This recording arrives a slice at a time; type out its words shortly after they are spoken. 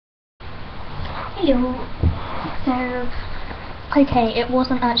Hello. So, okay, it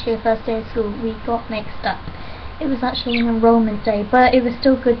wasn't actually the first day of school. We got mixed up. It was actually an enrollment day, but it was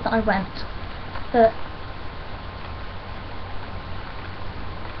still good that I went. But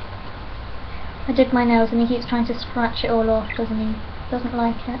I did my nails, and he keeps trying to scratch it all off, doesn't he? Doesn't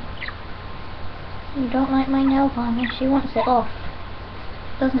like it. You don't like my nail varnish? She wants it off.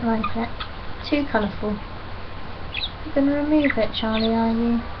 Doesn't like it. Too colourful. You're gonna remove it, Charlie, are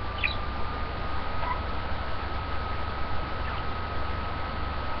you?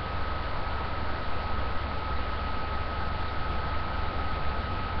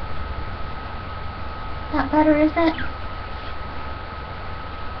 That better, is it?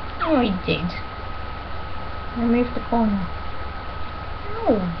 Oh, he did. Remove the corner.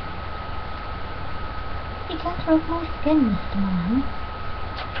 No. You can't rub my skin, Mr. Man.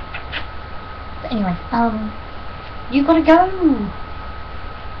 But anyway, you gotta go.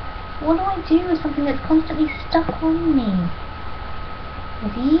 What do I do with something that's constantly stuck on me?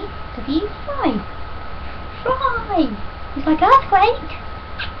 Did he fly? Fly! He's like earthquake!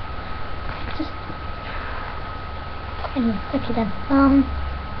 Just... Anyway, okay then.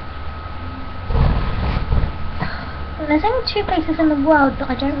 There's only two places in the world that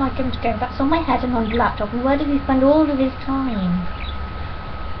I don't like him to go. That's on my head and on the laptop. And where does he spend all of his time?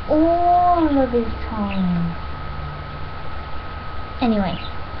 All of his time. Anyway,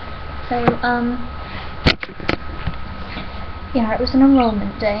 so yeah, it was an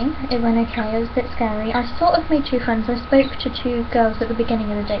enrollment day. It went okay. It was a bit scary. I sort of made two friends. I spoke to two girls at the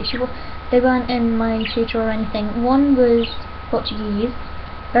beginning of the day. They weren't in my tutor or anything. One was Portuguese.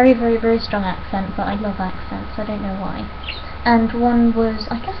 Very, very, very strong accent, but I love accents, I don't know why. And one was,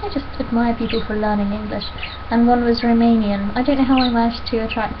 I guess I just admire people for learning English, and one was Romanian. I don't know how I managed to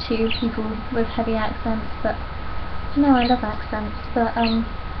attract two people with heavy accents, but no, I love accents, but oh,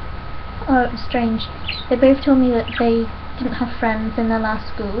 it was strange. They both told me that they didn't have friends in their last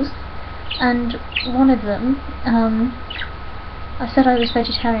schools, and one of them, I said I was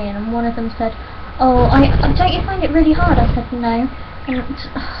vegetarian, and one of them said, oh, don't you find it really hard? I said, no.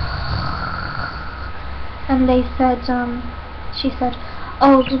 And they said, she said,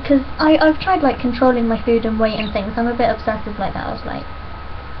 oh, because I've tried like controlling my food and weight and things. I'm a bit obsessive like that. I was like,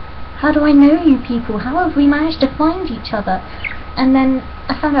 how do I know you people? How have we managed to find each other? And then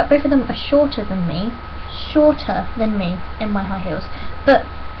I found out both of them are shorter than me in my high heels. But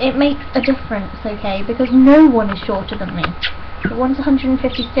it makes a difference, okay, because no one is shorter than me. One's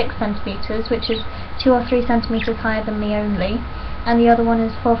 156 centimetres, which is 2 or 3 centimetres higher than me only. And the other one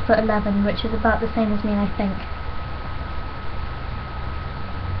is 4'11", which is about the same as me, I think.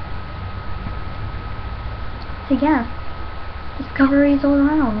 So yeah, discoveries all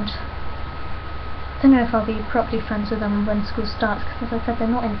around. Don't know if I'll be properly friends with them when school starts, because as I said, they're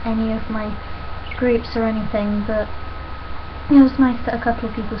not in any of my groups or anything, but it was nice that a couple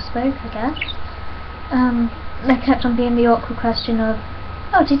of people spoke, I guess. There kept on being the awkward question of,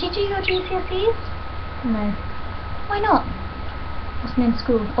 oh, did you do your GCSEs? No. Why not? Wasn't in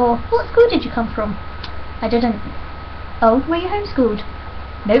school. Or, what school did you come from? I didn't. Oh, were you homeschooled?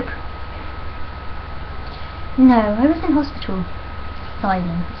 Nope. No, I was in hospital.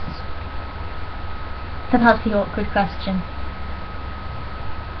 Silence. So that's the awkward question.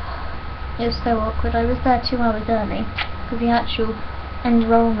 It was so awkward. I was there 2 hours early, because the actual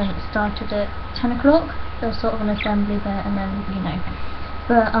enrollment started at 10 o'clock. There was sort of an assembly there, and then, you know.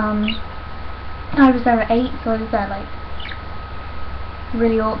 But, I was there at 8, so I was there, like,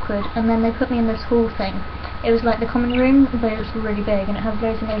 really awkward, and then they put me in this hall thing. It was like the common room, but it was really big, and it had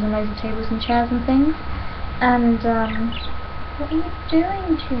loads and loads and loads of tables and chairs and things. And what are you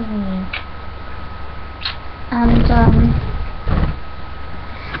doing to me? And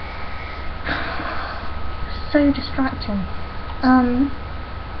so distracting.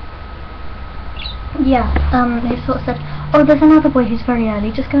 Yeah, they sort of said, oh, there's another boy who's very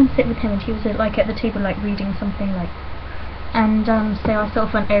early, just go and sit with him. And he was like at the table, like reading something, like. And so I sort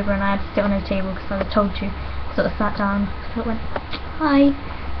of went over and I had to sit on his table because I was told to. Sort of sat down, sort of went, hi,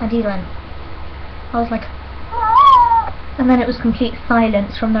 and he went. I was like, ah! And then it was complete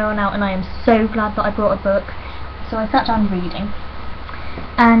silence from there on out, and I am so glad that I brought a book. So I sat down reading,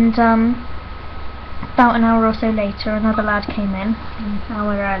 and about an hour or so later, another lad came in, an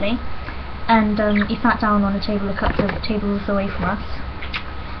hour early, and he sat down on a table a couple of tables away from us,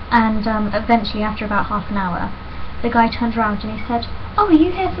 and eventually, after about half an hour, the guy turned around and he said, oh, are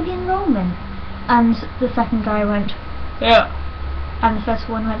you here for the enrollment? And the second guy went, yeah. And the first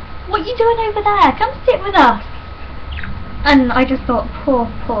one went, what are you doing over there? Come sit with us. And I just thought, poor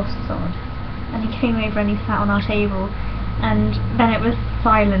sod. And he came over and he sat on our table, and then it was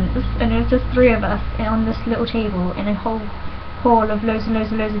silence, and it was just three of us on this little table in a whole hall of loads and loads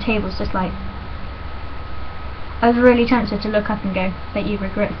and loads of tables, just like. I was really tempted to look up and go, "Bet you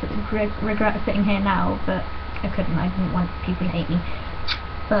regret sitting here now," but I couldn't. I didn't want people to hate me.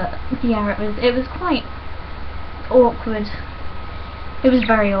 But yeah, it was quite awkward. It was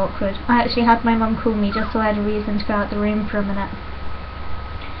very awkward. I actually had my mum call me just so I had a reason to go out the room for a minute.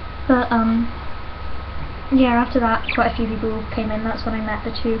 But yeah, after that, quite a few people came in. That's when I met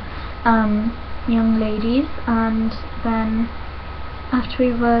the two young ladies, and then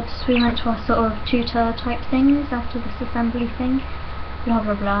afterwards we went to our sort of tutor type things after this assembly thing, blah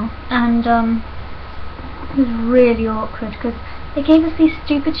blah blah, and it was really awkward because they gave us these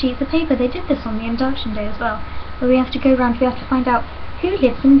stupid sheets of paper. They did this on the induction day as well, where we have to go around, we have to find out who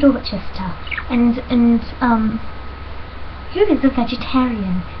lives in Dorchester, and who is a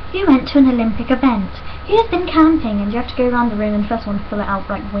vegetarian, who went to an Olympic event, who's been camping, and you have to go around the room and first one fill it out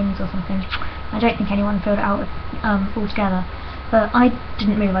like wins or something. I don't think anyone filled it out altogether, but I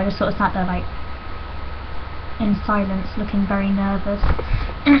didn't move. I just sort of sat there like in silence, looking very nervous.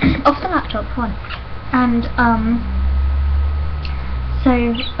 Off the laptop, come on. And so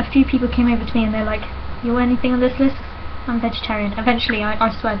a few people came over to me and they're like, "You want anything on this list?" "I'm vegetarian." Eventually, I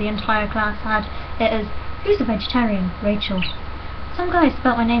swear the entire class had it as, "Who's a vegetarian?" "Rachel." Some guy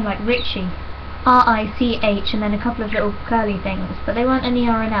spelt my name like Richie, R-I-C-H, and then a couple of little curly things, but they weren't an E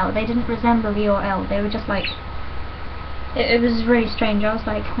or an L. They didn't resemble E or L. They were just like, it was really strange. I was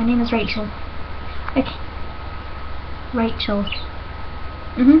like, "My name is Rachel." "Okay, Rachel."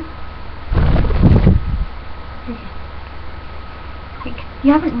 Like,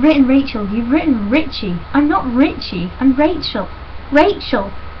 you haven't written Rachel, you've written Richie. I'm not Richie, I'm Rachel.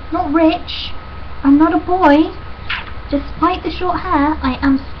 Rachel, not Rich. I'm not a boy. Despite the short hair, I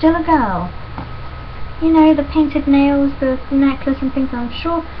am still a girl. You know, the painted nails, the necklace and things, I'm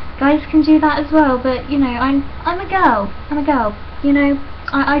sure guys can do that as well, but you know, I'm a girl. I'm a girl. You know,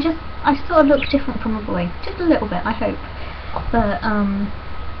 I sort of look different from a boy. Just a little bit, I hope. But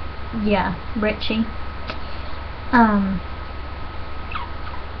yeah, Richie.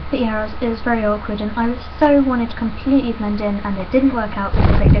 But yeah, it was very awkward, and I so wanted to completely blend in, and it didn't work out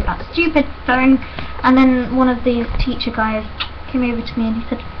because they did that stupid thing. And then one of these teacher guys came over to me and he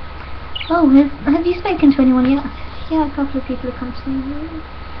said, "Oh, have you spoken to anyone yet?" I said, "Yeah, a couple of people have come to me."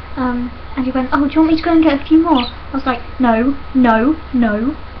 And he went, "Oh, do you want me to go and get a few more?" I was like, "No, no,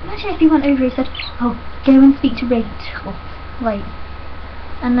 no." Imagine if he went over and said, "Oh, go and speak to Rachel." Wait.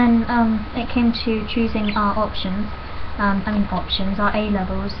 And then it came to choosing our options. Our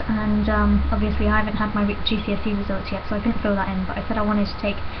A-levels, and obviously I haven't had my GCSE results yet, so I couldn't fill that in, but I said I wanted to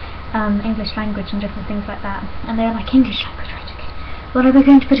take English language and different things like that, and they were like, "English language, right, okay. Well, are we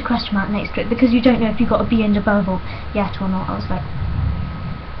going to put a question mark next to it, because you don't know if you got a B and above or yet or not?" I was like,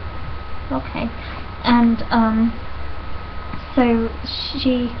 okay. And so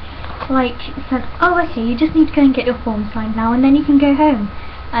she like said, "Oh, okay, you just need to go and get your form signed now, and then you can go home."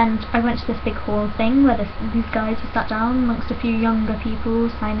 And I went to this big hall thing where these guys were sat down amongst a few younger people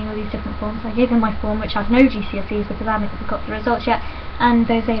signing all these different forms. I gave them my form, which had no GCSEs because I haven't got the results yet, and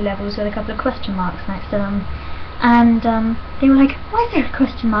those A-levels with a couple of question marks next to them. And they were like, "Why is there a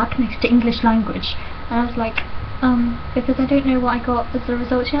question mark next to English language?" And I was like, because I don't know what I got as the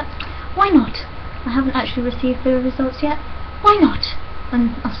results yet." "Why not?" "I haven't actually received the results yet." "Why not?"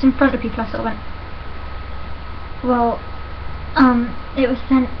 And I was in front of people, I sort of went, "Well, it was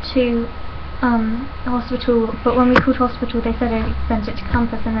sent to hospital, but when we called hospital they said they sent it to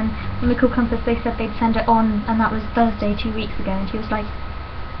campus, and then when we called campus they said they'd send it on, and that was Thursday 2 weeks ago." And he was like,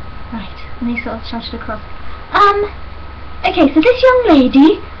 "Right," and he sort of shouted across, "Okay, so this young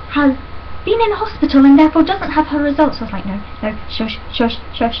lady has been in hospital and therefore doesn't have her results." I was like, "No, no, shush, shush,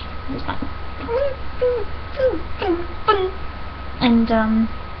 shush." It was like, and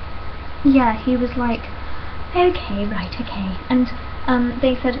yeah, he was like, "Okay, right, okay." And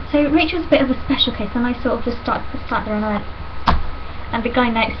they said, "So Rachel's a bit of a special case," and I sort of just sat there and I went, and the guy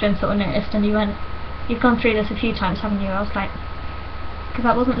next to him sort of noticed, and he went, "You've gone through this a few times, haven't you?" I was like, because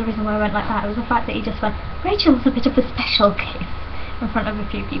that wasn't the reason why I went like that, it was the fact that he just went, "Rachel's a bit of a special case," in front of a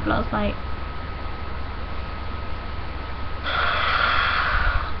few people. I was like,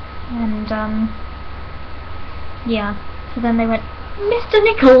 and yeah, so then they went, "Mr.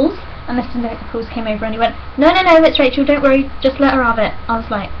 Nichols," and Mr. Nichols came over and he went, "No, no, no, it's Rachel, don't worry, just let her have it." I was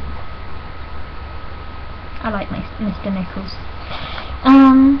like, I like Mr. Nichols.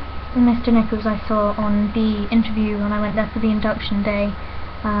 Mr. Nichols I saw on the interview when I went there for the induction day.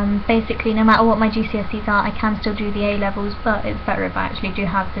 Basically, no matter what my GCSEs are, I can still do the A-levels, but it's better if I actually do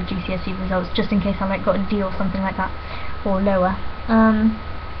have the GCSE results, just in case I like got a D or something like that. or lower.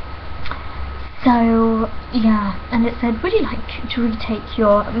 So yeah, and it said, would you like to retake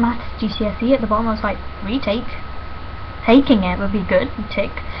your maths GCSE at the bottom? I was like, retake? Taking it would be good,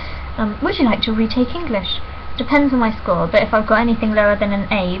 tick. Would you like to retake English? Depends on my score, but if I've got anything lower than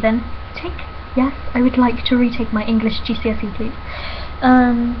an A, then tick. Yes, I would like to retake my English GCSE, please.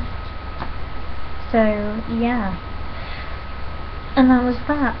 So yeah. And that was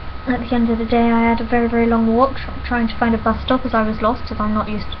that. At the end of the day, I had a very, very long walk trying to find a bus stop, as I was lost, as I'm not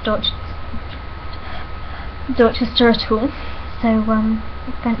used to Dorchester at all. So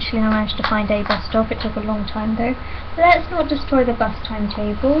eventually I managed to find a bus stop. It took a long time though. Let's not destroy the bus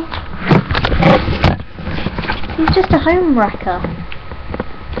timetable. He's just a home wrecker.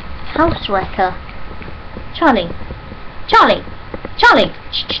 House wrecker. Charlie! Charlie! Charlie!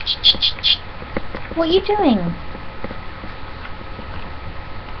 What are you doing?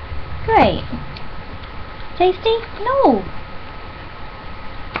 Great. Tasty? No!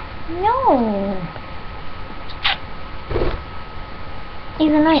 No!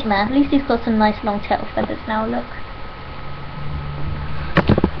 He's a nightmare. At least he's got some nice long tail feathers now, look.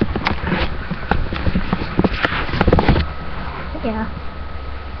 But yeah.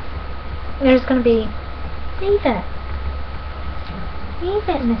 There's gonna be... Leave it! Leave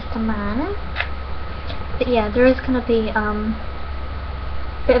it, Mr. Man. But yeah, there is gonna be,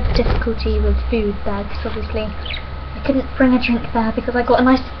 bit of difficulty with food there, because obviously I couldn't bring a drink there because I got a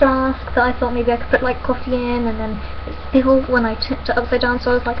nice flask that I thought maybe I could put like coffee in, and then it spilled when I tipped it upside down,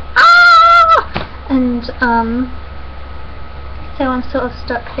 so I was like, ah! And so I'm sort of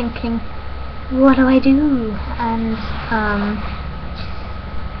stuck thinking, what do I do? And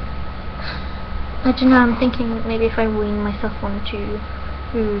I don't know, I'm thinking that maybe if I wean myself onto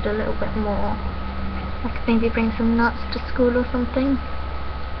food a little bit more, I could maybe bring some nuts to school or something.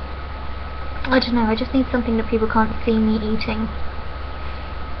 I don't know, I just need something that people can't see me eating.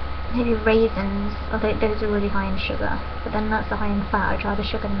 Maybe raisins, although those are really high in sugar, but then nuts are high in fat. I'd rather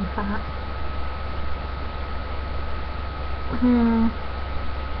sugar than fat.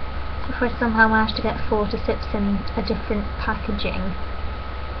 If I somehow manage to get 4 to 6 in a different packaging.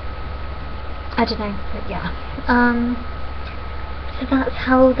 I don't know, but yeah. So that's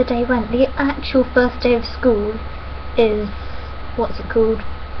how the day went. The actual first day of school is, what's it called?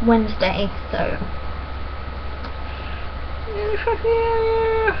 Wednesday, so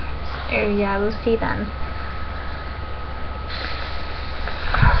yeah, we'll see then.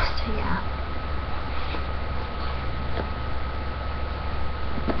 So yeah,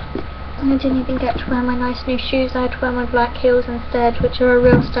 I didn't even get to wear my nice new shoes. I had to wear my black heels instead, which are a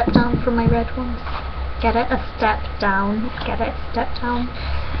real step down from my red ones. Get it? A step down. Get it? Step down.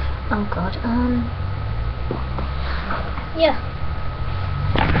 Oh god. Yeah.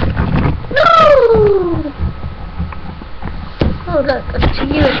 No! Oh look, to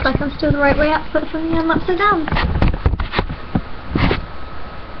you it's like I'm still the right way up, but for me I'm upside down.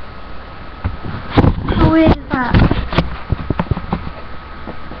 How weird is that?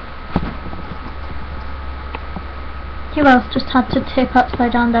 Who else just had to tip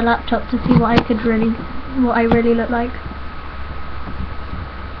upside down their laptop to see what I really look like?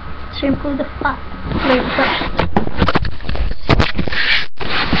 Simple the fat bloke.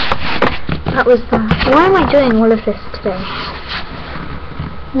 That was that. Why am I doing all of this today?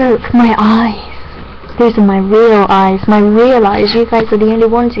 Look, my eyes. These are my real eyes. My real eyes. You guys are the only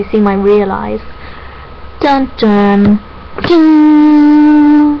ones who see my real eyes. Dun dun.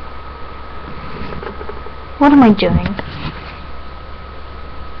 Dun. What am I doing?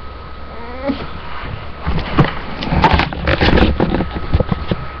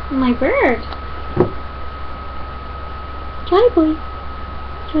 My bird. Charlie boy.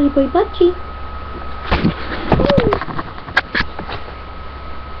 Charlie boy Butchie.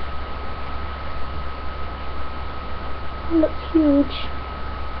 Looks huge.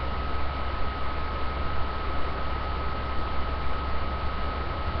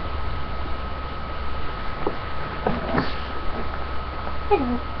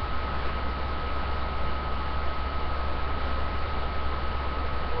 Hello.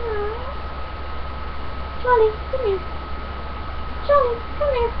 Charlie, come here. Charlie,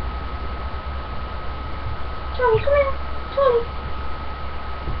 come here. Charlie, come here. Charlie.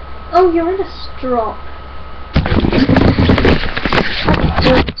 Oh, you're in a strop.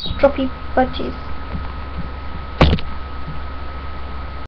 Stroppy budgies.